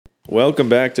Welcome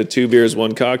back to Two Beers,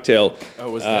 One Cocktail.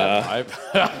 Oh, was that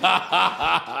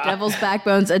live? Devil's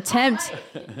Backbone's attempt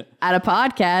at a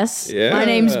podcast. Yeah. My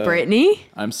name's Brittany,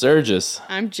 I'm Sergis.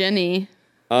 I'm Jenny.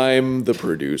 I'm the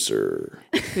producer.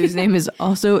 whose name is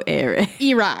also Eric.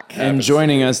 E-Rock. And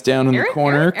joining us down in the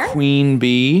corner, Queen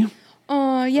Bee.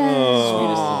 Oh, yeah.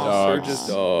 Serge's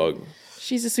dog.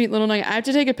 She's a sweet little nugget. I have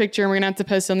to take a picture and we're going to have to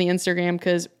post on the Instagram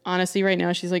because honestly, right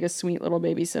now, she's like a sweet little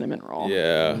baby cinnamon roll.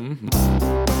 Yeah.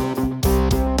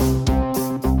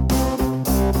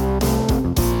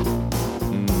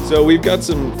 So we've got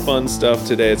some fun stuff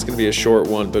today. It's going to be a short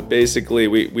one, but basically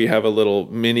we have a little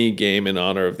mini game in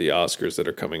honor of the Oscars that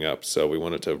are coming up. So we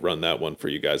wanted to run that one for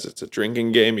you guys. It's a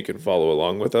drinking game. You can follow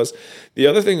along with us. The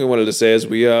other thing we wanted to say is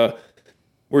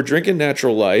we're drinking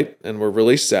Natural Light, and we're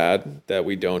really sad that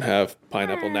we don't have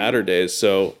Pineapple Natter Days.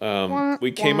 So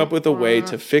we came up with a way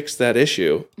to fix that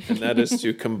issue, and that is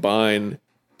to combine.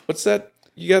 What's that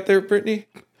you got there, Brittany?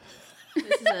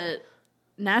 This is a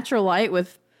Natural Light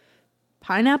with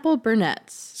pineapple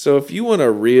burnettes. So if you want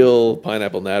a real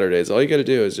Pineapple Natter Days, all you got to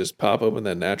do is just pop open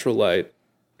that Natural Light,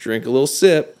 drink a little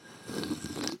sip,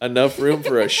 enough room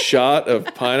for a shot of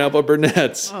Pineapple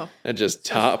Burnettes, and just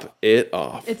top it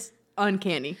off. It's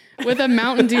uncanny. With a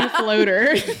Mountain Dew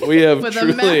floater. We have With a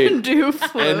Mountain truly Dew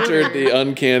floater. entered the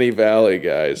uncanny valley,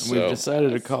 guys. We've So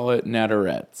decided to call it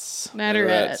Natterettes.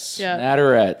 Natterettes. Yeah.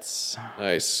 Natterettes.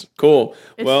 nice, cool.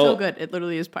 It's Well, so good. It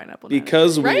literally is pineapple.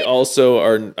 because we Right? also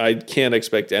are, I can't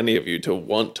expect any of you to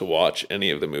want to watch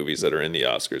any of the movies that are in the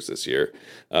Oscars this year,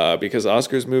 because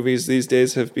Oscars movies these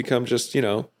days have become just,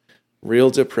 real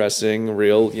depressing,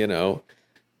 real,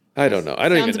 I don't know. I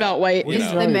don't Sounds even know. about white. You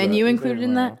Is know. the menu included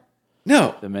in that?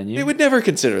 No, The menu? They would never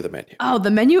consider the menu. Oh,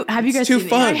 the menu. Have you guys too seen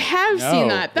fun. I have No. seen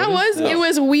that. That What is was, that? it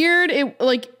was weird. It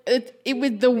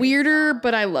was the weirder,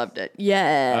 but I loved it.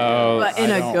 Yeah, Oh, but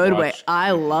in I a don't good way. watch I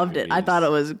loved it. I movies. thought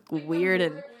it was weird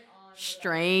and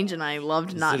strange, and I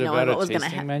loved not Is it knowing about what was a going to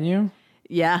tasting happen. menu?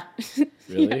 Yeah,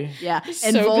 Really? yeah. And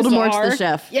So Voldemort's bizarre. the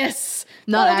chef. Yes.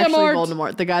 Not actually Voldemort.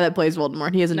 Voldemort. The guy that plays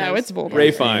Voldemort. He has a No, nose. it's Voldemort. Ray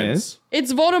It Fiennes. is?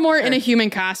 It's Voldemort in a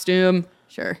human costume.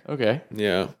 Sure. Okay.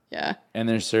 Yeah. Yeah. And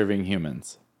they're serving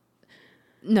humans.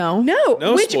 No.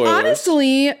 No Which spoilers.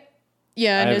 honestly,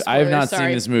 yeah, no I have spoilers, not seen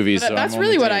sorry. this movie, But so that's I'm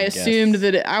really only what I taking assumed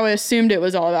guesses. I assumed it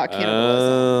was all about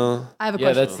cannibalism. I have a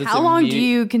Yeah, question. that's How long do immediate-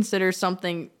 you consider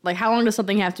something, like, how long does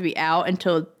something have to be out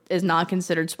until it is not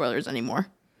considered spoilers anymore?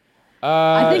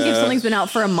 I think if something's been out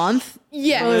for a month,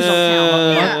 Yeah. spoilers don't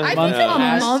count. Yeah, I month think a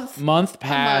past, month. month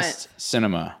past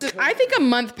cinema. I think a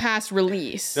month past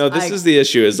release. No, this is the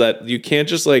issue: is that you can't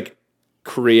just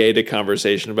create a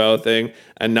conversation about a thing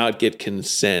and not get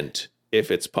consent if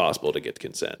it's possible to get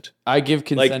consent. I give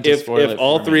consent Like to if spoil it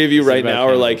all for three me. of you It's right about now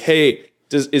are like, cannibals.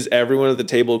 "Hey, is everyone at the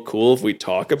table cool if we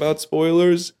talk about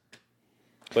spoilers?"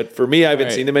 But for me, I haven't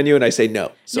Right. seen the menu and I say no,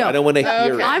 so No. I don't want to hear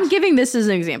Okay. it. I'm giving this as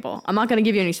an example. I'm not going to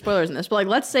give you any spoilers in this, but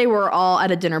let's say we're all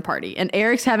at a dinner party and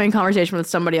Eric's having a conversation with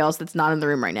somebody else that's not in the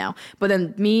room right now. But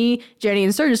then me, Jenny,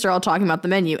 and Sergis are all talking about the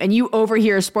menu, and you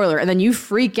overhear a spoiler, and then you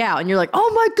freak out, and you're like, "Oh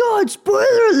my god,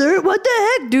 spoiler alert! What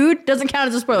the heck, dude?" Doesn't count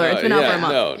as a spoiler. It's been out for a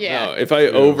month. No, Yeah. no. If I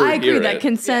overhear I agree it, that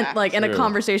consent, Yeah. in a True.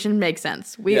 conversation, makes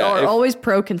sense. We Yeah, are if- always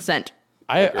pro consent.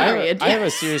 I Period. have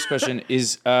a serious question.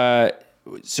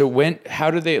 So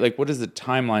how do they, what is the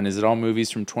timeline? Is it all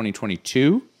movies from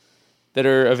 2022 that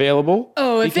are available?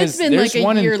 Oh, if it's Because been, there's like, a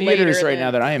one year in theaters later, right then-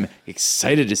 now that I am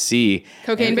excited to see.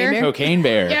 Cocaine Bear? Cocaine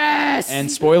Bear. Yes. And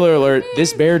spoiler alert,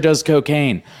 this bear does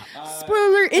cocaine.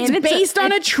 Spoiler, it's And it's based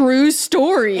on a true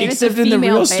story. And it's a Except in the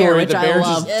female real bear, story, which the I bear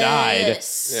love. just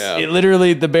died. Yeah. It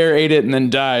literally, the bear ate it and then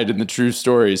died in the true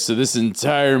story. So this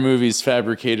entire movie is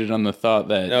fabricated on the thought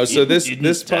that No, so it this didn't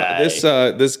this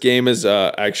die. this game is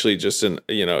actually just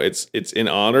it's in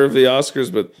honor of the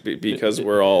Oscars, but because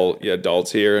we're all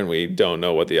adults here and we don't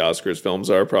know what the Oscars films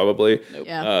are, probably.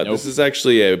 Yeah. This is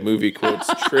actually a movie quotes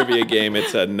trivia game.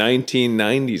 It's a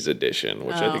 1990s edition,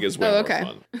 which I think is way Oh, more okay.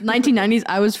 fun. 1990s.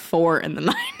 I was 4 in the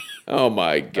 90s. Oh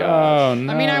my god! Oh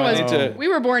no! I mean, I was. need to- We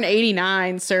were born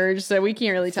 '89, Serge, so we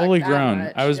can't really talk fully that grown.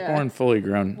 much. I was Yeah. born fully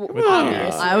grown. With Obviously.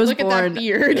 beard. I was Look born at that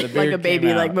beard. The like beard a baby,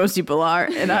 came like out. most people are,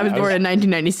 and I was born in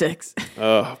 1996.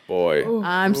 Oh boy!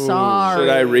 I'm sorry. Should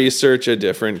I research a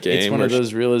different game? It's one or of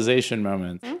those realization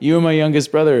moments. You and my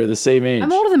youngest brother are the same age.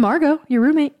 I'm older than Margot, your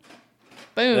roommate.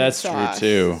 Boom. That's sauce. true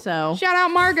too. So Shout out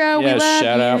Margot. We Yeah, love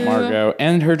shout out you. Margot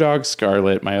and her dog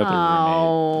Scarlett, my other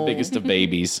Oh. roommate, biggest of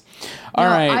babies. All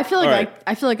No, right, I feel like all right.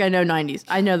 I feel like I know 90s.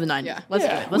 I know the 90s. Yeah. Let's do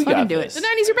Yeah, it. Let's we got fucking do this. The it.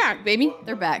 '90s are back, baby.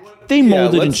 They're back. they Yeah,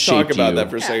 molded and let's shaped talk about you. that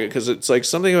for a second because it's like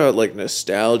something about like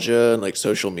nostalgia and like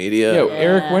social media. Yo,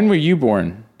 Eric, when were you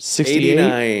born? 68.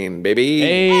 89, baby.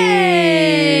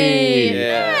 Hey.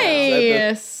 Yeah. Hey.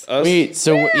 Us? Wait,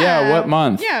 so yeah, what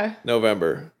month? Yeah.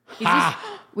 November.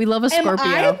 We love a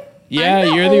Scorpio. Yeah,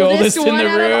 I'm you're the oldest in one the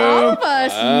out of all room. of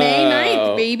us. May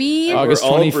 9th, baby. August We're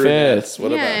all 25th. brunettes.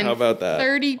 What Yeah, about? and How about that?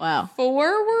 34, Wow.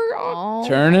 we're all.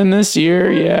 Turning this year,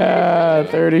 yeah,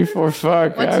 34.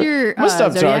 Fuck. What's your, I'm gonna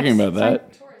stop zodiac talking about that.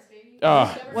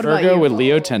 Oh, What about Virgo you? with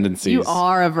Leo tendencies. You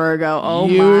are a Virgo. Oh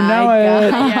You my know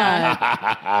it. god.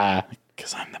 Yeah.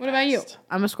 Because I'm the What about you? best.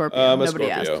 I'm a Scorpio. I'm a Nobody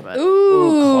Scorpio. asked, but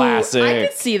Ooh, classic. I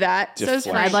could see that. So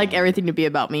Deflection. I'd like everything to be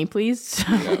about me, please.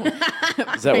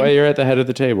 Is that why you're at the head of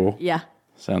the table? yeah.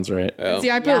 Sounds right. See,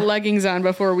 I put Yeah. leggings on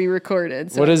before we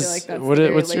recorded. So What I is feel like that's what?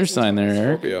 very What's your lazy. sign there,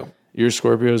 Eric? Scorpio. You're a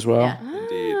Scorpio as well. Yeah.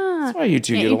 Indeed. That's why you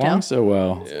two Can't get you along tell? so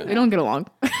well. We don't get along.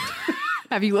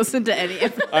 Have you listened to any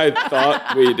of I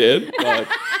thought we did, but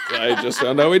I just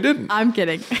found out we didn't. I'm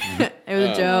kidding. It was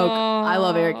a joke. I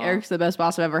love Eric. Eric's the best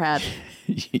boss I've ever had.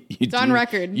 It's on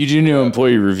record. You do know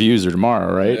employee reviews are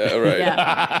tomorrow, right? Yeah, right.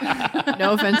 Yeah.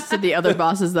 No offense to the other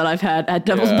bosses that I've had at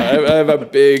Devil's I Back. have a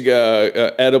big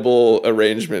edible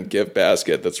arrangement gift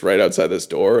basket that's right outside this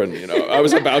door, and I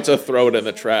was about to throw it in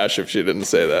the trash if she didn't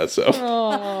say that. So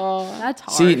That's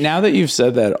hard. See, now that you've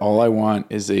said that, all I want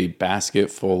is a basket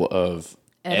full of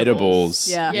edibles.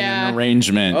 Yeah. in Yeah. an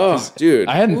arrangement. oh, dude,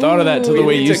 I hadn't thought of that till the we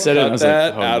way need you to said it. cut And I was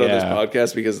that like, oh, out of this yeah.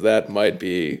 podcast because that might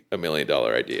be $1 million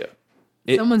idea.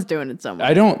 Someone's doing it somewhere.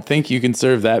 I don't think you can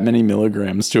serve that many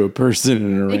milligrams to a person in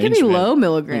an It arrangement. could be low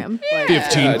milligram. Like,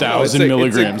 15,000 it's a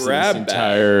milligrams in grab this bag.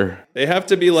 entire. They have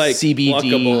to be like CBD.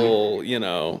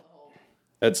 pluckable,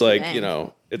 It's like,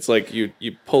 Dang. it's like you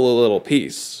pull a little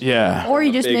piece. Yeah. or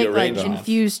you just big make like arrangement.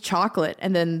 infused chocolate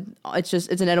and then it's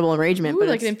an edible arrangement. Ooh, but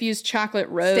like it's, an infused chocolate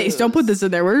rose. Stace, don't put this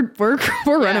in there. We're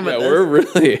running with Yeah, this. we're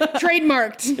really,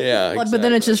 Trademarked. yeah. Like, but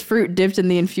then it's exactly. just fruit dipped in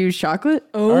the infused chocolate.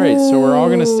 Oh, All right, so we're all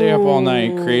going to stay up all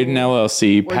night, create an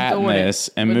LLC, We're patent doing it. this,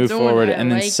 and We're move doing forward, it. and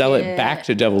then like sell it it. back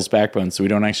to Devil's Backbone so we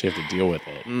don't actually have to deal with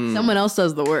it. someone else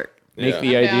does the work. Make Yeah.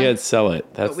 the idea and sell it.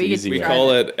 That's we the get easy to We way. try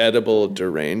call it edible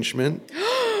derangement.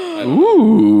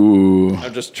 Ooh.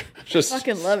 I'm just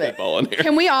Fucking love it. spitballing here.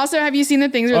 Can we also have you seen the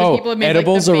things where Oh, the people have made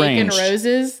edibles like the bacon arranged.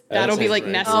 roses? That'll be like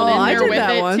arranged. nestled Oh, in I there did with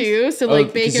that it once. too. So Oh,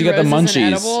 like because bacon you got the roses and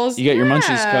munchies. edibles. You got your munchies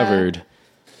Yeah. covered.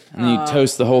 And then you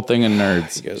toast the whole thing in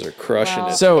nerds. You guys are crushing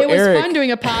it. So, It was Eric, fun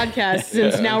doing a podcast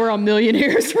since now we're all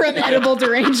millionaires from edible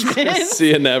derangements. See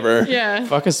you never. Yeah.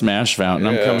 fuck a smash fountain.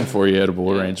 I'm Yeah. coming for you, edible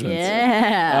arrangements.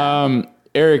 Yeah.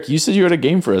 Eric, you said you had a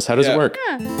game for us. How does Yeah. it work?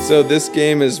 So this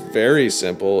game is very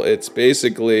simple. It's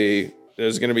basically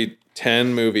there's going to be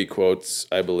 10 movie quotes,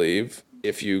 I believe.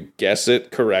 If you guess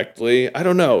it correctly, I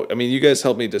don't know. I mean, you guys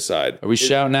help me decide. Are we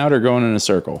shouting out or going in a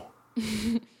circle?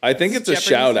 I think it's a Jeopardy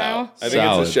shout style? out. I think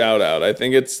Solid. it's a shout out. I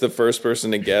think it's the first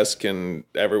person to guess can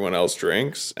everyone else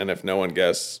drinks, and if no one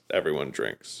guesses, everyone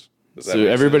drinks. Does that So make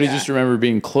everybody sense? just remember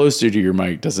being closer to your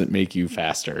mic doesn't make you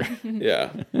faster. Yeah.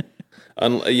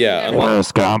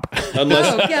 Unless, Oh God.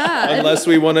 unless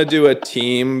we want to do a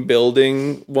team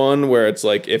building one where it's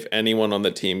like if anyone on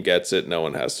the team gets it, no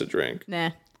one has to drink.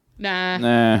 Nah. Nah.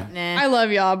 Nah, Nah. I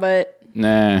love y'all, but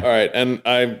nah. All right, and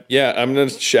I'm gonna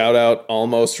shout out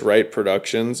Almost Right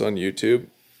Productions on YouTube,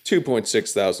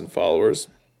 2.6 thousand followers.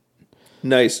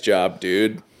 Nice job,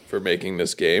 dude, for making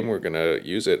this game. We're gonna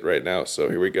use it right now. So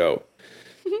here we go.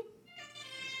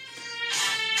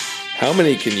 How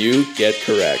many can you get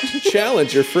correct?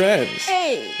 Challenge your friends.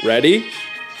 hey. Ready?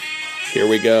 Here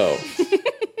we go.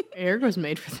 Eric was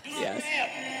made for this.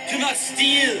 Yes. Do not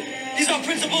steal. These are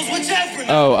principles which have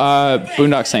Oh,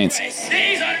 Boondock Saints.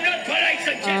 These are not polite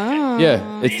suggestions.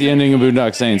 Yeah, it's the ending of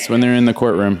Boondock Saints when they're in the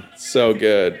courtroom. So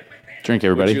good. Drink, Would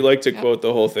everybody. you like to quote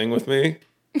the whole thing with me?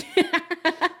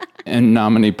 In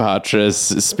nomine Patris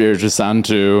Spiritus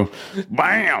Sancto.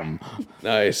 Bam!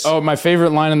 Nice. Oh, my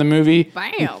favorite line in the movie.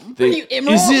 Bam. They- you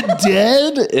Emerald? Is it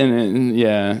dead? And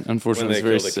yeah, unfortunately, When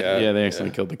they it's kill the very cat, yeah, they accidentally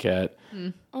yeah. killed the cat.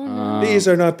 These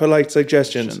are not polite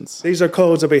suggestions. Suggestions. These are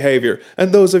codes of behavior,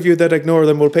 and those of you that ignore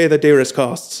them will pay the dearest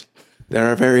costs. There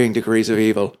are varying degrees of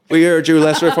evil. We urge you,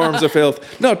 lesser forms of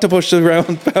filth, not to push the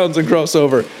round bounds and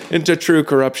crossover into true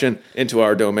corruption into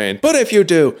our domain. But if you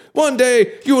do, one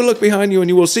day you will look behind you and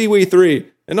you will see we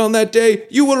three, and on that day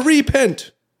you will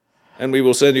repent, and we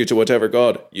will send you to whatever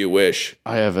God you wish.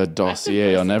 I have a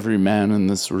dossier on every man in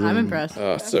this room. I'm impressed.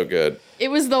 Oh, so good. It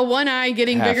was the one eye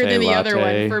getting bigger Cafe than the other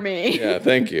latte. one for me. Yeah,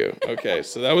 thank you. Okay,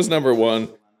 so that was number one.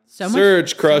 So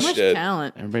Surge crushed so much it.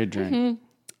 talent. Everybody drink.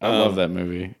 I love that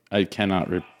movie. I cannot.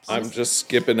 I'm just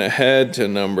skipping ahead to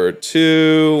number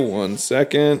 2. 1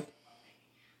 second.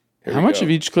 Here How we much go. of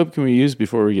each clip can we use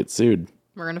before we get sued?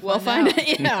 We're gonna We'll find find out.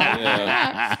 it.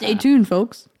 Yeah. Stay tuned,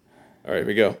 folks. All right, here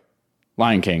we go.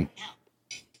 Lion King.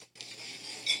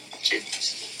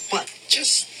 What?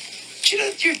 Just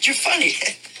But you're funny.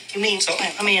 You mean, so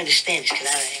let me understand this,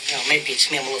 because maybe it's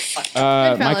me, I'm a little fucked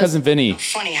up. My Goodfellas. cousin Vinny.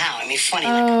 Funny how? I mean, funny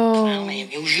Oh. like, how may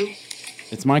amuse you?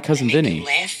 It's my cousin Make you Vinny.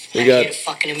 laugh? We Not got here to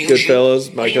fucking amuse you? Goodfellas,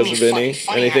 What My do you Cousin mean Vinny.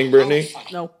 funny? Anything, How? Brittany? Funny.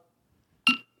 No.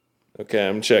 Okay,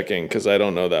 I'm checking because I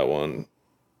don't know that one.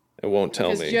 It won't tell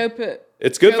Because me. Joe put.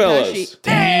 It's Joe Goodfellas. Pesci.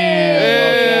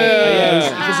 Yeah.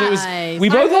 Because it was, Nice. we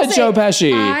I both will had say, Joe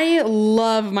Pesci. I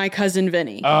love my cousin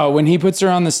Vinny. When he puts her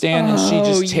on the stand and she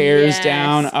just tears yes.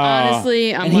 down.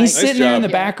 Honestly, I'm and like, he's sitting there in the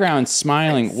job. background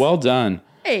smiling. Well done.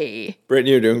 hey.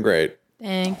 Brittany, you're doing great.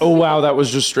 Thanks. Oh wow, that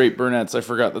was just straight brunettes. I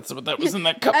forgot that's what that was in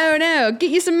that cup. Oh no, get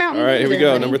you some Mountain All right, Dew here we there,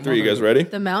 go. buddy. Number 3. You guys ready?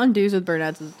 The Mountain Dews with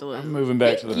Burnett's is delicious. Moving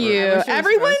back to the You. wish it was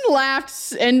Everyone fresh.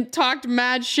 laughed and talked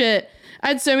mad shit. I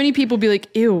had so many people be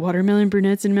like, ew, watermelon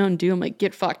brunettes and Mountain Dew. I'm like,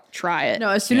 get fucked, try it. No,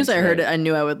 as soon as I heard it, I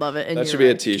knew I would love it. And That you're should be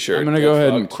a right. t-shirt. I'm gonna Get go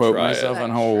ahead and fucked, quote try myself it. on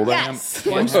how old yes.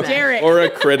 One smack. Derek. Or a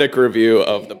critic review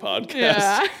of the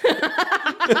podcast.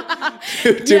 Yeah.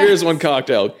 2 beers, 1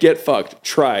 cocktail. Get fucked.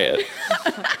 Try it.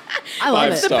 I love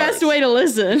 5 it. stars. The best way to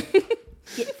listen.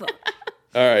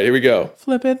 All right, here we go.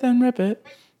 Flip it, then rip it.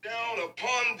 Down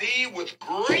upon thee with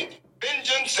great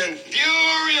vengeance and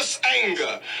furious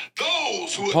anger.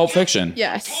 Those who Pulp Fiction.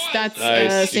 Yes, that's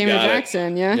Nice, you Samuel got it.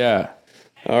 Jackson, yeah. Yeah.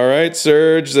 All right,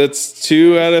 Serge. That's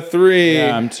 2 out of 3.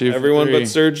 Yeah, I'm 2 for Everyone 3. but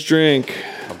Serge drink.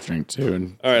 I'll drink 2.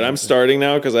 And All right, I'm starting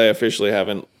now because I officially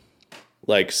haven't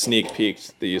like sneak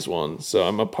peeked these ones, so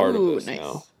I'm a part Ooh, of this nice.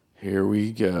 now. here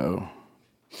we go.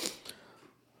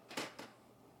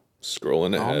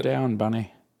 Scrolling Calm ahead. down,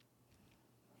 bunny.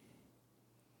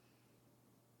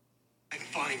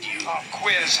 find you.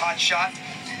 Quiz, hotshot.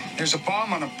 There's a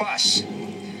bomb on a bus.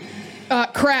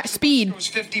 Speed. It was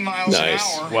 50 miles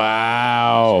Nice. an hour.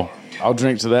 Wow. I'll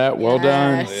drink to that. Well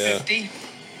done. Yes. 50.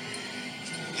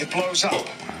 It blows up.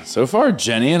 So far,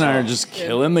 Jenny and I are just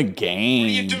killing the What do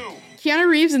you game. do? Keanu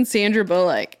Reeves and Sandra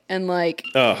Bullock. And like,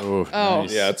 Oh, oh,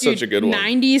 nice. yeah, it's dude, such a good one.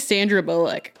 90s Sandra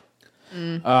Bullock.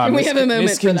 Can we have a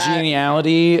moment for that?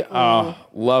 Miscongeniality. Oh,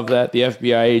 love that. The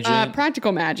FBI agent.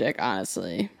 Practical Magic,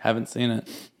 honestly. Haven't seen it.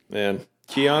 Man,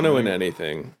 Keanu in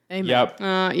anything. Amen. Yep.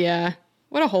 Yeah.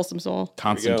 What a wholesome soul.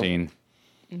 Constantine.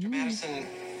 Madison,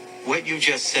 what you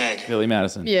just said Billy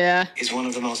Madison. Yeah. is one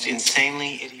of the most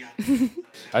insanely idiotic.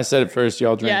 I said it first.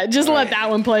 Y'all drink. Yeah, just let that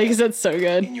one play because that's so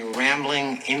good. In your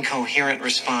rambling, incoherent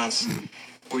response,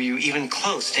 were you even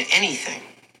close to anything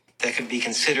that could be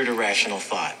considered a rational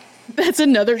thought? That's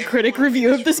another critic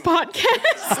review of this podcast.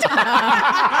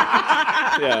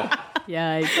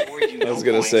 Yeah, Yikes. I was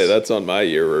gonna say that's on my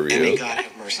year And may review. God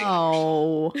have mercy.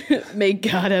 Oh. May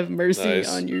God have mercy Nice.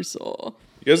 on your soul.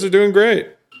 You guys are doing great.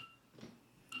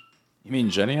 You mean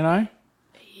Jenny and I?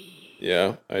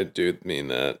 Yeah, I do mean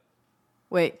that.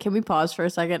 Wait, can we pause for a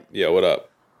second? Yeah, what up?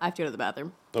 I have to go to the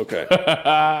bathroom. Okay.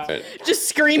 Right. Just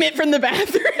scream it from the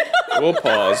bathroom. We'll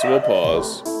pause. We'll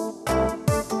pause.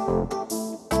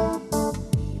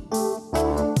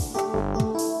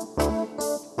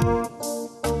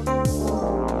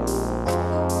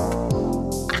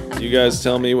 You guys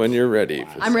tell me when you're ready.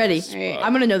 For I'm ready. right.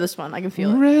 I'm gonna know this one. I can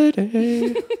feel it.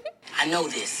 Ready. I know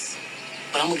this,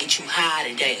 but I'm gonna get you high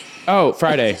today. Oh,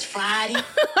 Friday. It's Friday.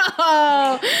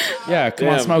 Yeah, come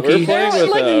on, Damn, Smokey. we're playing with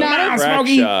Like, a not a crack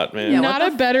Smokey. shot, man. Yeah, Not a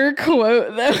better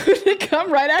quote though to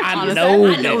come right after. I this. know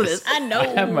I know this. I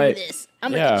know have my- this.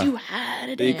 I'm gonna yeah. get you high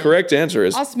today. The correct answer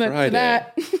is I'll smoke Friday. for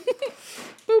that.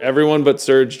 Everyone but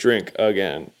Serge drink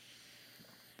again.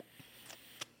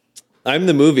 I'm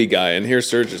the movie guy, and here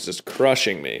Serge is just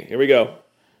crushing me. Here we go.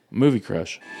 Movie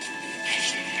crush.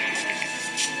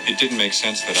 It didn't make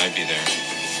sense that I'd be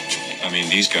there. I mean,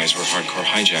 these guys were hardcore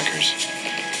hijackers.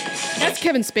 That's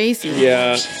Kevin Spacey.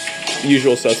 Yeah,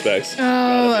 Usual Suspects.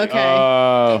 Oh,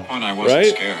 okay. When I wasn't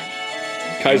Right? scared.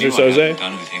 Kaiser I knew I hadn't Soze.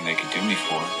 done anything they could do me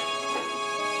for.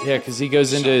 Yeah, because he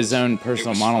goes into his own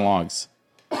personal monologues.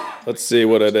 Let's see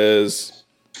what it is.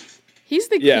 He's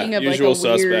the Yeah, king of Usual like a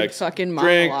weird Suspects. fucking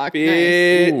Drink, monologue.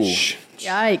 bitch.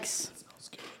 Yikes.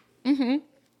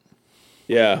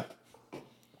 Yeah.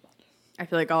 I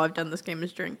feel like all I've done this game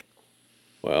is drink.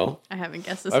 Well, I haven't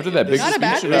guessed this. After like that big Not a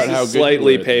bad speech about thing. how good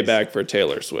slightly you were at this. payback for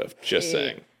Taylor Swift. Just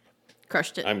saying.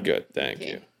 crushed it. I'm good. Thank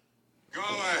you. Go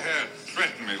ahead,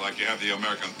 threaten me like you have the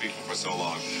American people for so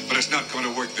long. But it's not going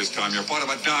to work this time. You're part of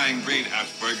a dying breed,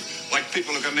 Habsburg, like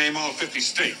people who can name all 50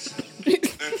 states.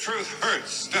 The truth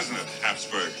hurts, doesn't it,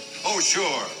 Habsburg? Oh,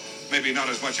 sure. Maybe not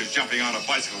as much as jumping on a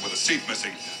bicycle with a seat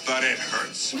missing, but it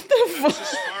hurts. That's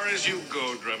as far as you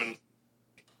go, Drebin.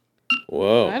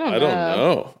 Whoa. I don't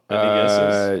know. Any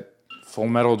guesses? Full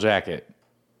Metal Jacket.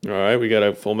 All right, we got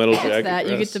a Full Metal What's Jacket. that?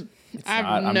 You get Chris. to I have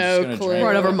I'm just no gonna clue. drink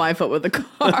Run over my foot with a car.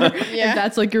 Yeah. If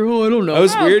that's like your, I don't know. That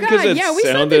was Oh, weird because God, it yeah, we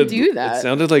still have to sounded do that. it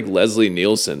sounded like Leslie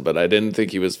Nielsen, but I didn't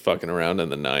think he was fucking around in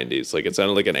the 90s. Like it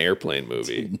sounded like an airplane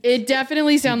movie. It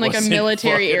definitely sounded like a Wasn't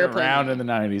military fucking airplane. around in the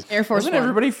 90s. Air Force Wasn't One.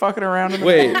 everybody fucking around in the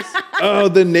Wait, 90s? oh,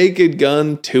 the Naked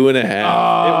Gun 2.5. It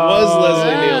was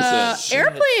Leslie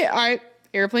Nielsen.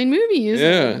 Airplane movies.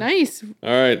 Yeah. Nice. All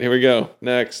right, here we go.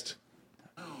 Next.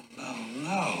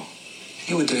 No,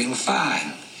 you were doing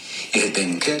fine. It had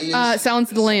been courteous. Silence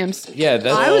of the Lambs. Yeah,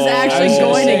 that's. I was actually gonna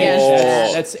going say, to guess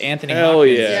that. That's Anthony Hell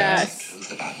Hopkins. yeah. Yes.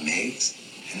 Truth about maids.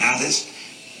 And now this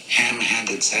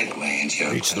ham-handed segue into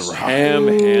your Reach the question. rock.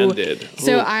 Ham-handed.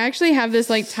 So I actually have this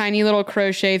like tiny little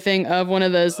crochet thing of one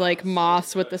of those like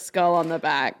moths with the skull on the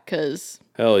back. Cause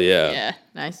Hell yeah. yeah,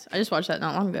 Nice. I just watched that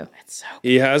not long ago. it's so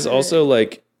He has also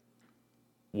like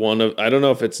one of, I don't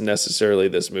know if it's necessarily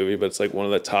this movie, but it's like one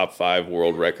of the top 5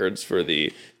 world records for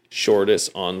the shortest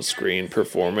on-screen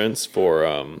performance for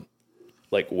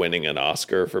like winning an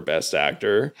Oscar for Best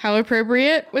Actor. how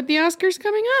appropriate with the Oscars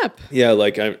coming up. Yeah,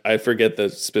 like I forget the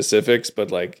specifics, but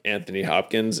like Anthony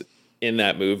Hopkins in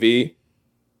that movie,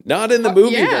 not in the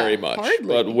movie yeah, very much, hardly.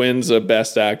 but wins a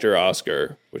Best Actor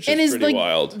Oscar, which And is is pretty like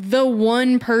wild. the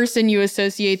one person you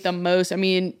associate the most. I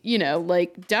mean, you know,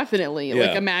 like definitely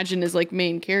like Yeah. imagine as like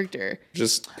main character.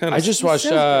 Just kind of. I just watched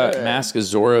so good. Mask of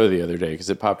Zorro the other day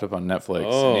because it popped up on Netflix.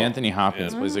 Oh, and Anthony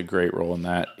Hopkins plays a great role in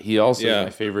that. He also Yeah. is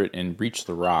my favorite in Reach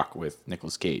the Rock with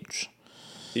Nicolas Cage.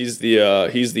 he's the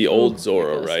old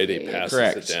Zorro, Nicolas right? He Cage.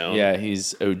 passes it down. Yeah,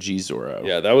 he's OG Zorro.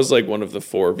 Yeah, that was like one of the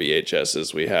 4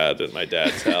 VHSs we had at my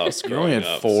dad's house. You only growing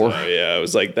had up. 4? So, yeah, it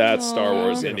was like that, Star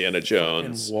Wars, Indiana And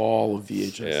Jones. wall of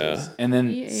VHSs. Yeah. And then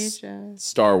VHS.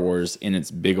 Star Wars in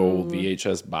its big old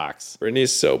VHS box.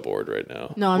 Brittany's so bored right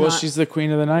now. No, I'm Well, not. she's the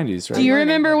queen of the 90s, right? Do you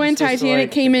remember when supposed to, Titanic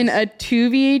like, came in a 2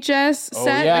 VHS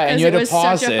set Oh, yeah, and because you had it to was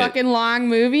pause such a it. fucking long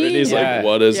movie? Brittany's Yeah. like,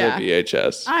 what is Yeah. a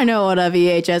VHS? I know what a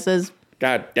VHS is.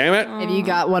 God damn it. If you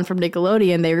got one from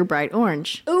Nickelodeon, they were bright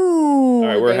orange. Ooh, All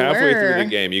right, we're they halfway through were. the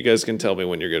game. You guys can tell me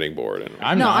when you're getting bored. And-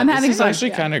 I'm No, not. I'm This having is fun. actually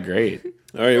kind of great.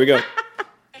 All right, here we go.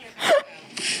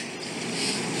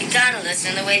 You gotta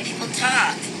listen to the way people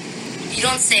talk. You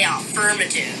don't say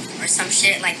affirmative or some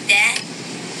shit like that.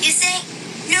 You say,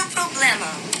 no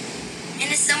problemo. And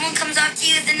if someone comes up to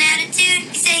you with an attitude,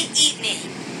 you say, eat me.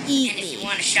 And if you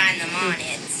want to shine them on,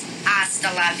 it's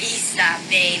hasta la vista,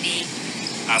 baby.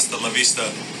 Hasta la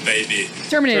vista, baby.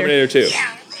 Terminator. Terminator 2.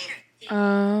 Yeah, later.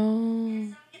 Oh,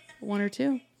 1 or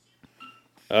 2.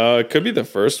 It could be the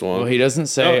first one. Well, he doesn't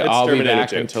say, it's I'll be Terminator back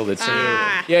 2. until the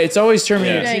Ah. Yeah, it's always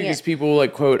Terminator Yeah. 2 because people will,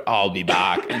 like, quote, I'll be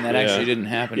back. And that actually didn't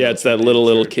happen. Yeah, it's that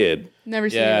little kid. Never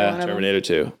seen Yeah, either one of them. Terminator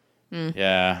 2.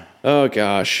 Yeah. Oh,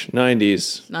 gosh.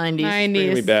 90s. 90s. 90s.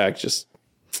 Bring me back. Just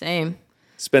Same.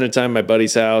 spending time at my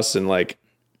buddy's house and like,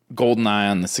 GoldenEye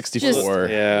on the 64.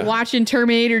 yeah. Watching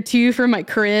Terminator 2 from my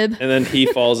crib. And then he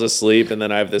falls asleep, and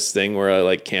then I have this thing where I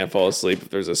like can't fall asleep if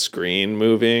there's a screen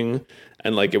moving,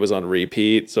 and like it was on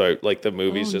repeat. So I like the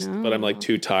movie's but I'm like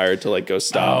too tired to like go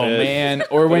stop Oh, it. man.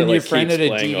 Or But when it, your like, friend keeps had a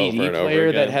playing over DVD and over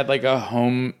player that again. had like a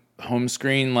home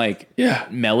screen like Yeah.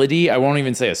 melody. I won't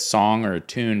even say a song or a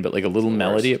tune, but like a little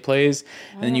melody it plays.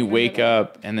 And then you wake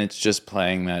up and it's just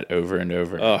playing that over and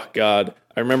over. Oh God.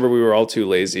 I remember we were all too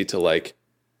lazy to like,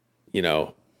 you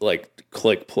know, like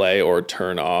click play or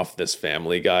turn off this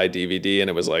Family Guy DVD, and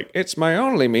it was like, it's my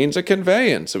only means of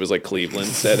conveyance. It was like Cleveland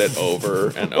said it over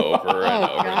and over and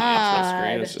over on the actual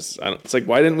screen. It's just, it's like,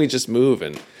 why didn't we just move?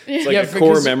 And it's like a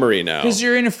core memory now. Because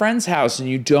you're in a friend's house and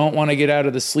you don't want to get out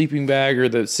of the sleeping bag or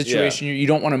the situation. You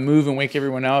don't want to move and wake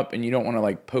everyone up, and you don't want to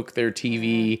like poke their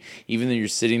TV, even though you're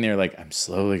sitting there like, I'm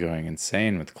slowly going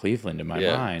insane with Cleveland in my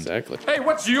mind. Exactly. Hey,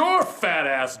 what's your fat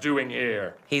ass doing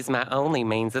here? He's my only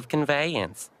means of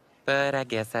conveyance. But I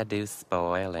guess I do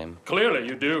spoil him. Clearly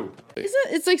you do.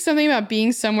 It's like something about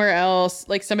being somewhere else,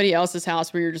 like somebody else's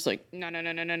house, where you're just like, no,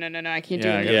 I can't do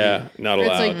it. Yeah, not Or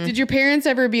allowed. it's like, did your parents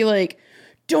ever be like,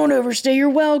 don't overstay your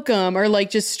welcome, or like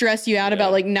just stress you out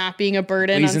about like not being a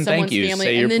burden Please on and someone's thank yous. family?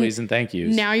 Say your and then please and thank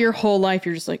yous. now your whole life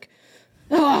you're just like,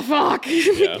 oh fuck,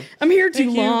 I'm here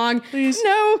too long. Please.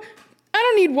 No, I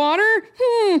don't need water.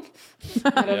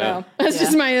 I don't know. That's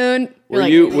just my own. Were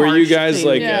like you harsh guys thing.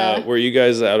 like Yeah. were you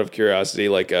guys out of curiosity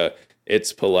like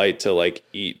it's polite to like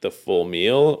eat the full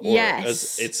meal, or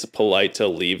Yes. it's polite to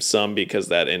leave some because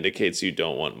that indicates you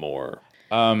don't want more?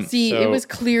 See, it was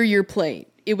clear your plate.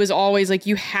 It was always like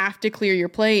you have to clear your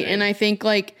plate, and I think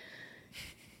like,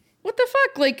 what the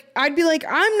fuck? Like I'd be like,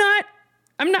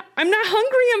 I'm I'm not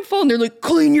hungry, I'm full. And they're like,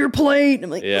 clean your plate. And I'm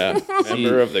like, Yeah,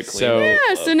 member of the clean.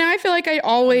 yeah. So now I feel like I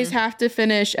always have to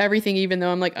finish everything, even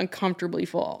though I'm like uncomfortably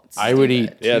full. It's I would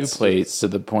eat stupid. 2 plates to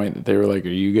the point that they were like, "Are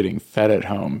you getting fed at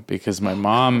home?" Because my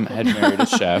mom had married a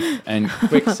chef. And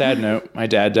quick sad note: my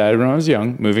dad died when I was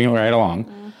young. Moving right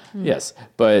along. Yes,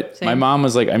 but my mom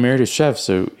was like, "I married a chef,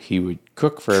 so he would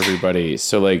cook for everybody."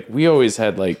 So like, we always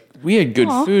had we had good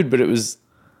food, but it was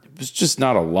just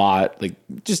not a lot. Like,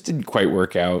 it just didn't quite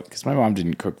work out because my mom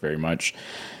didn't cook very much.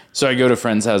 So I go to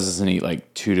friends' houses and eat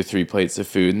like 2 to 3 plates of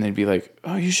food, and they'd be like,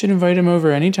 "Oh, you should invite him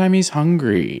over anytime he's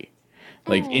hungry."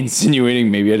 Like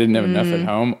insinuating maybe I didn't have enough at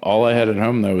home. All I had at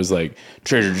home though was like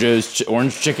Trader Joe's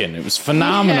orange chicken. It was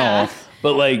phenomenal. Yeah.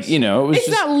 But like, you know, it was It's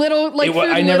just that little like food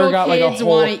I never little got like a kids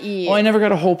whole. want to eat. Well, I never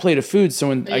got a whole plate of food. So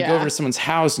when I go Yeah. over to someone's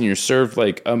house and you're served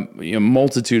like a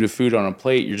multitude of food on a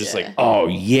plate, you're just like, oh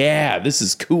yeah, this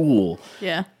is cool.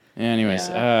 Yeah. Anyways,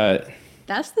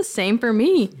 That's the same for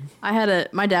me.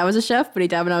 My dad was a chef, but he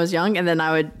died when I was young, and then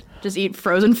I would just eat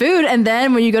frozen food. And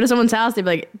then when you go to someone's house, they'd be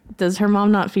like, "Does her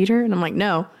mom not feed her?" And I'm like,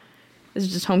 "No, this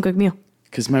is just home cooked meal."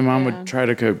 because my mom would try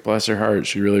to cook, bless her heart,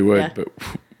 she really would, Yeah. but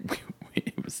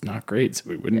it was not great, so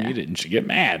we wouldn't eat it, and she'd get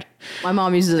mad. My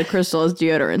mom uses a crystal as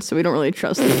deodorant, so we don't really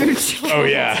trust the food. Oh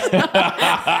yeah.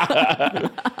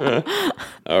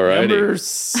 All right. Number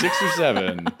 6 or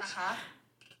 7.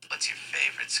 What's your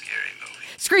favorite scary movie?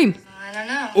 Scream. I don't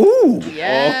know. Ooh.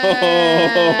 Yes.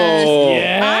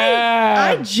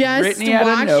 Yeah. I just Brittany out of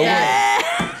watched nowhere.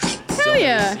 it. Hell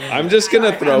yeah. I'm just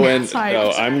gonna throw in. hyped.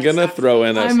 No, I'm gonna throw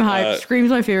in. I'm hyped. Scream's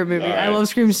my favorite movie. I love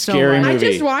Scream so Scary much. movie.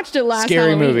 I just watched it last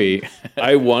Scary Halloween. movie.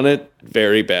 I want it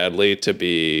very badly to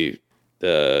be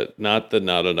not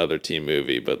another teen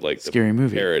movie, but like the Scary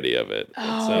movie. parody of it.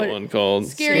 What's that one called?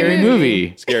 Scary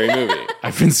movie. Scary movie.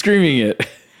 I've been screaming it.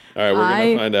 All right, we're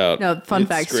gonna find out. No, fun It's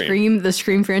fact. The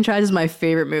Scream franchise is my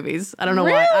favorite movies. I don't know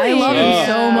why. I Really? love them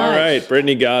so much. All right,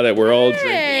 Brittany got it. We're all drinking.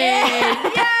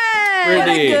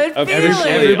 Brittany, What a good feeling. officially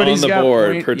Everybody's on the got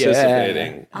board, point-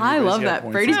 participating. I love that.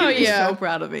 points. Brady's gonna be yeah. so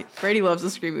proud of me. Brady loves the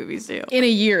Scream movies too. In a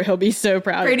year, he'll be so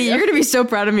proud Brady, of you. you're gonna be so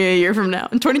proud of me a year from now.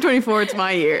 In 2024, it's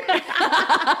my year.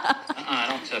 I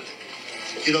don't tip.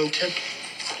 You don't tip?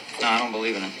 No, I don't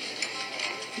believe in it.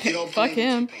 You don't Fuck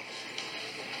him.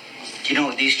 Do you know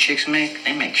what these chicks make?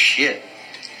 They make shit.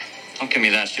 Don't give me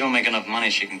that. She don't make enough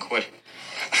money. She can quit.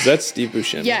 Is that Steve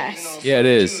Buscemi? Yes. Yeah, it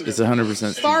is. It's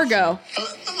 100%. Fargo.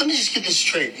 Let me just get this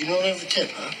straight. You don't ever tip,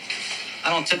 huh? I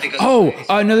don't tip because. Oh,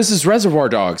 no, this is Reservoir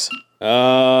Dogs.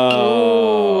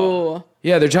 Oh.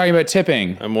 Yeah, they're talking about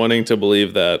tipping. I'm wanting to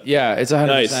believe that. Yeah, it's 100%.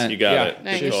 Nice, you got it.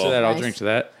 Nice. Cheers Good to call. that. I'll Nice. drink to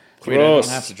that. Wait, I Gross.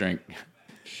 don't have to drink.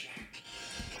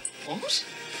 What?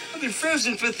 I've been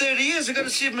frozen for 30 years. I gotta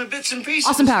see my bits and pieces.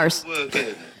 Austin Powers. Well,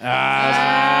 good.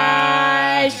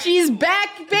 She's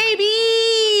back,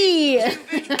 baby.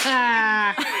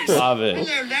 Love it.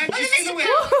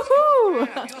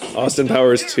 Woohoo! Austin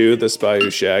Powers 2, The Spy Who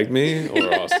Shagged Me,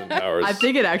 or Austin Powers? I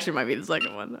think it actually might be the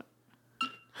second one.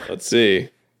 Let's see.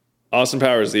 Austin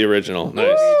Powers, the original.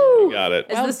 Nice. You got it.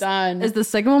 Well done. Is the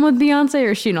second one with Beyonce,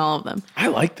 or is she in all of them? I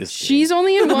like this. She's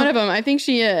only in one of them. I think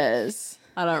she is.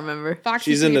 I don't remember. Foxy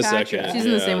She's in the Cleopatra. second. She's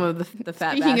in the Yeah. same one with the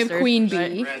fat Speaking of bastard, Queen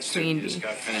right? Bee. Queen Just Bee.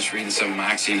 got finished reading some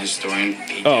Moxie historian.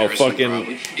 Pete Oh, Harrison, fucking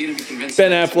probably. You're gonna be convinced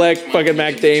Ben that Affleck, someone fucking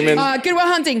Matt Damon. Good Will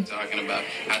Hunting. Talking about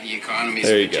how the economy.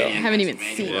 There you go. I haven't even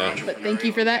seen it, but thank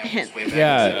you for that hint.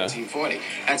 Yeah. 1940.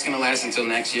 That's gonna last until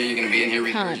next year. You're gonna be in here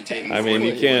regurgitating. I mean,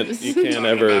 you can't Talking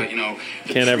ever about,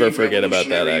 the can't ever forget about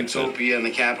that pre-revolutionary accent. Utopia and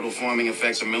the capital forming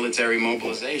effects of military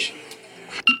mobilization.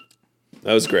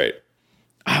 That was great.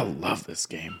 I love this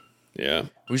game. Yeah,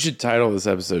 We should title this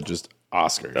episode just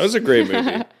Oscars. that was a great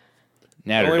movie.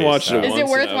 I only watched it Is once. it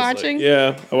worth and I was like- watching?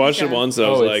 yeah, I watched it Okay. once. I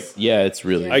was like, yeah, it's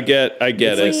really. I get it's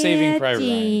it. like Saving Private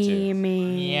Ryan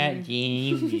too. Yeah,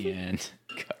 Damien.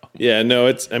 Yeah, no,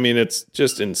 it's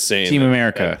just insane. Team that-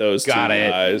 America. that those Got two it.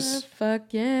 guys Fuck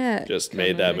yeah. just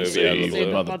made that movie out of the Save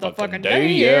blue. motherfucking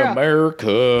day, America.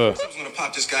 I was gonna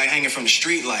pop this guy hanging from the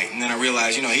street light, and then I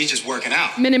realized, he's just working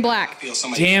out. Men in Black. Feel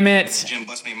somebody Damn it. Jim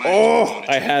bust me Oh,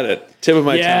 I had it. Tip of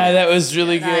my Yeah, tongue. that was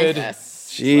really good. Nice.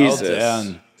 Jesus. Well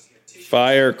done.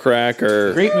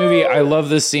 Firecracker. Great movie. I love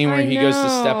this scene where I he goes to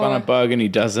step on know. a bug and he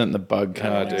doesn't, and the bug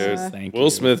kind Ah, of dude. Thank Will you.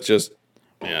 Smith just,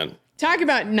 man, Talk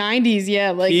about 90s, yeah.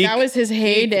 Like, Peak- that was his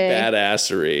heyday.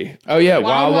 badassery. Oh yeah, Wild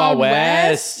Wild Wild Wild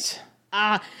West.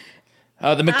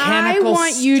 The mechanical I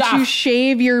want you stuff. to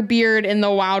shave your beard in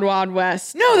the Wild Wild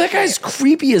West. No, that guy's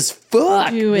creepy as fuck.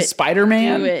 Do The it.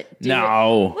 Spider-Man. Do it. Do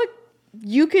no. Look,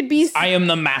 you could be. I am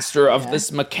the master of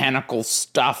this mechanical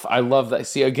stuff. I love that.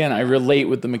 See, again, I relate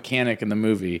with the mechanic in the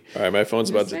movie. All right, my phone's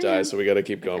about to die, so we got to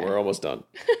keep going. We're almost done.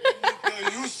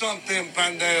 You something,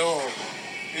 Pandeo.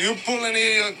 You pull any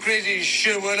of your crazy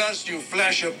shit with us, you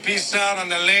flash a piece out on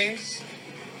the lanes,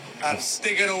 I'll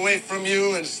stick it away from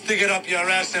you and stick it up your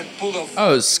ass and pull the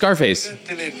Oh, Scarface.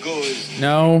 till it goes.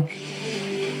 No.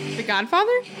 The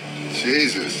Godfather?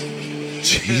 Jesus.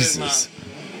 Jesus.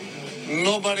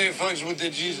 Nobody fucks with the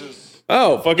Jesus.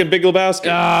 Oh, fucking Big Lebowski.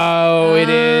 Oh, it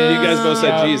is. You guys both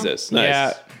said Jesus. Nice.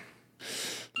 Yeah.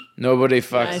 Nobody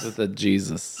fucks Nice. with the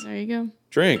Jesus. There you go.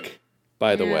 Drink,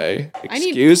 by the Yeah. way. I need-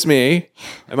 Excuse me.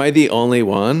 Am I the only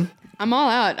one? I'm all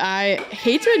out. I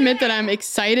hate to admit that I'm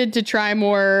excited to try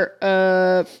more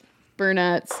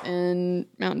Burnett's and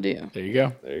Mountain Dew. There you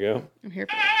go. There you go. I'm here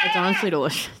for It's honestly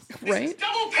delicious. it. Right?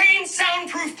 Double pane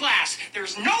soundproof glass.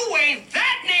 There's no way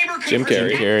that neighbor could Jim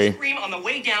Carrey. Carrey. scream on the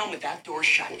way down with that door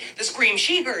shut. The scream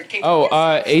she heard came Oh,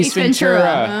 from Ace Ace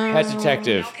Ventura. Ventura, Pet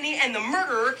Detective. balcony, and the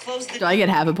murderer closed the Do I get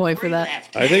half a point for that?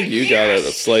 left. I think you got it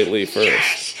slightly first.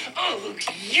 Yes. Oh,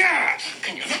 yeah.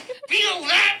 Can you feel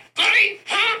that, buddy?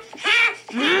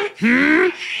 Huh?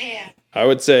 Yeah. I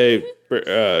would say.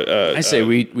 I say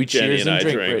we Jenny cheers and I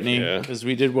drink, drank, Brittany, yeah. because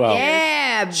we did well.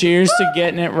 Yeah. Cheers to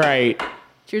getting it right.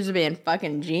 Cheers to being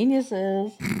fucking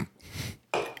geniuses.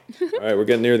 All right, we're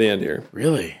getting near the end here.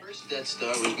 Really? First Death Star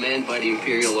was manned by the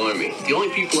Imperial Army. The only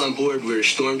people on board were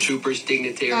stormtroopers,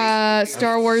 dignitaries.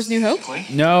 Star Wars New Hope?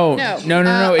 No.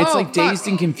 No. It's Oh, like fuck. Dazed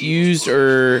and Confused,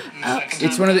 or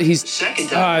it's one of the. He's.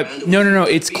 No.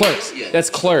 It's Clerks. That's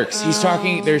Clerks. He's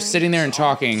talking. They're sitting there and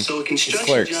talking. So a It's construction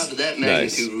Clerks. job of that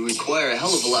Nice. magnitude would require a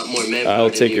hell of a lot more manpower. I'll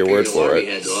than take the your word Imperial for Army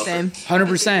it. had to offer. Same.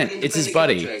 100%. It's his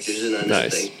buddy. Contractors in on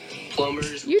Nice. nothing.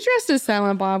 Plumbers. You dressed as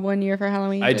Silent Bob one year for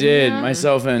Halloween. I didn't did. you?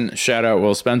 Myself and shout out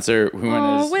Will Spencer, who went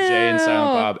Oh, as Jay and Silent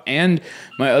Will. Bob, and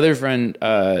my other friend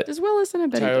Does Will listen to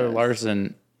Betty Tyler Does?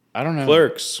 Larson. I don't know.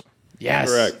 Clerks. Yes.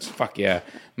 Correct. Fuck yeah.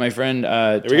 My friend we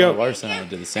Tyler go. Larson and I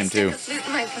did the same too.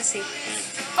 My pussy.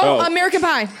 Oh, Oh. American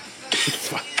Pie.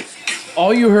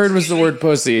 All you heard was the word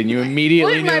pussy, and you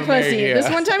immediately Look knew my pussy. America. This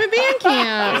one time at band I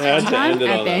camp. had to end it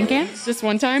At on band that. camp? This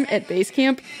one time at base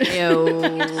camp. Yo.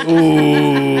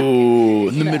 Ooh,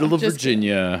 in the middle of just-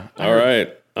 Virginia. All right,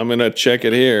 I'm gonna check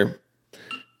it here.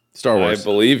 Star I Wars.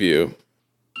 believe you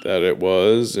that it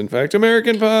was, in fact,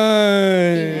 American Pie.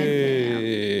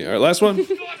 All right, last one.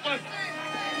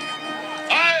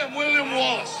 I am William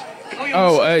Wallace.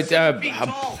 Oh,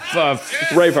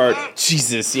 Braveheart.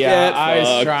 Jesus, yeah. Get I was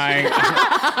fucked. trying.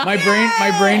 my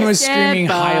brain was Get screaming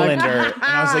fucked. Highlander, and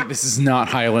I was like, "This is not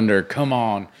Highlander. Come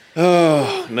on."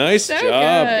 Oh, nice So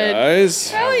job, good. guys.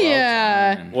 Hell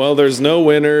yeah. Well, there's no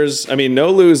winners. I mean,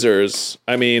 no losers.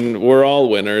 I mean, we're all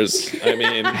winners. I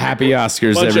mean, Happy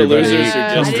Oscars, Bunch of everybody! losers who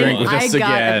Come just drink won. with I us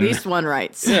got at again. least one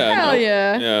right. yeah, Hell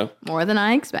yeah. yeah. More than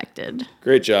I expected.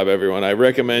 Great job, everyone. I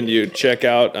recommend you check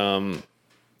out.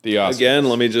 The Oscars. Again,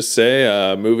 let me just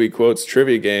say, movie quotes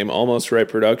trivia game, Almost Right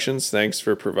Productions. Thanks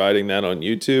for providing that on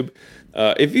YouTube.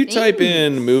 If you type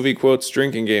in movie quotes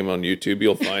drinking game on YouTube,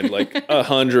 you'll find like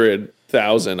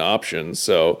 100,000 options.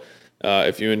 So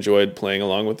if you enjoyed playing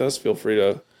along with us, feel free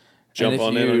to jump if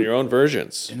on in on you- your own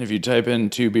versions. And if you type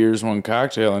in 2 beers, 1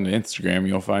 cocktail on Instagram,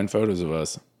 you'll find photos of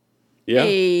us. Yeah.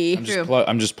 Hey. I'm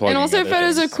just plugging. And also other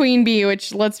photos things. of Queen Bee,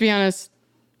 which, let's be honest,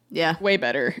 Yeah. way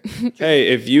better. Hey,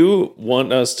 if you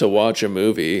want us to watch a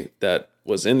movie that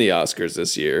was in the Oscars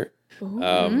this year,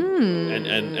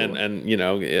 and you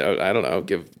know, I don't know,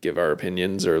 give our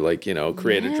opinions or like, you know,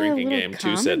 create a Yeah, drinking little game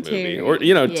to said movie, commentary. or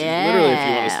you know, literally if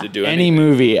you want us to do any anything.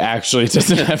 movie actually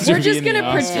doesn't have to We're be just in the going to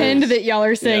Oscars. pretend that y'all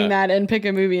are saying Yeah. that and pick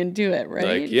a movie and do it,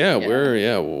 right? Like,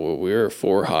 we're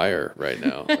for hire right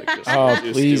now. Like, just, Oh,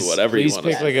 just please, do whatever please you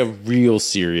want. pick like a real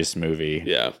serious movie.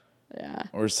 Yeah, Yeah.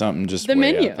 Or something just The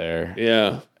way Menu. out there.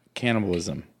 yeah,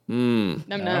 Cannibalism. Num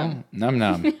num. Num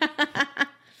num.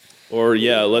 or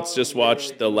yeah, let's just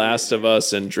watch The Last of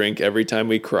Us and drink every time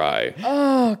we cry.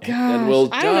 Oh, gosh. Then we'll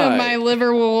I don't know die. if my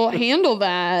liver will handle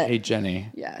that. Hey Jenny,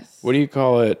 Yes. what do you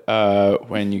call it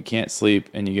when you can't sleep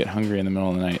and you get hungry in the middle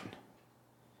of the night?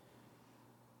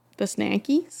 The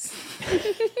snackies?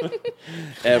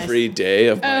 Every day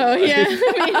of my Oh, life. yeah.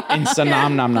 I mean, Insom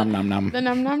nom nom nom nom. the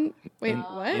num num. Wait,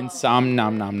 what? Insom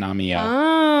nom nom nomia.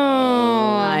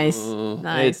 Oh. Nice. It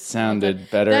Nice. sounded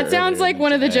better. That sounds earlier like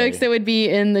one of the today. jokes that would be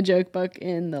in the joke book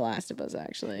in The Last of Us,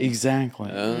 actually.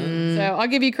 Exactly. So I'll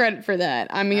give you credit for that.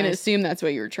 I'm going to assume that's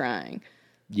what you were trying.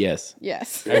 Yes.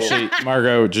 Yes. Actually,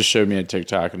 Margot just showed me a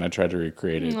TikTok and I tried to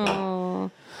recreate it. but Aw.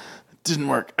 didn't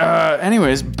work.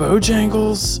 Anyways,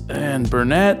 Bojangles and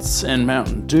Burnett's and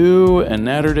Mountain Dew and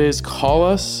Natterdays call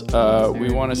us.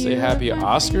 We want to say happy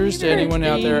Oscars to anyone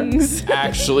out there things.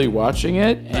 actually watching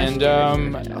it. And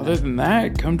other than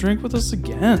that, come drink with us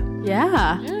again.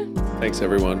 Yeah. Thanks,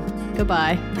 everyone.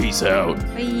 Goodbye. Peace out.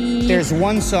 Bye. There's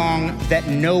one song that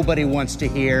nobody wants to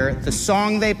hear. The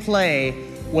song they play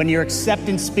when your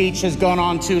acceptance speech has gone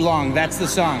on too long. That's the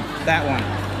song. That one.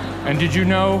 And did you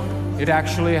know it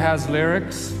actually has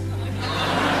lyrics?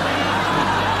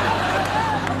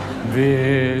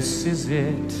 This is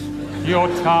it. Your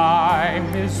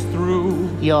time is through.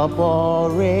 You're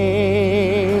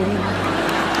boring.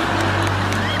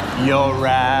 You're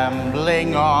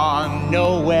rambling on,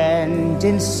 no end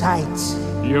in sight.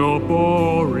 You're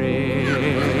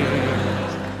boring.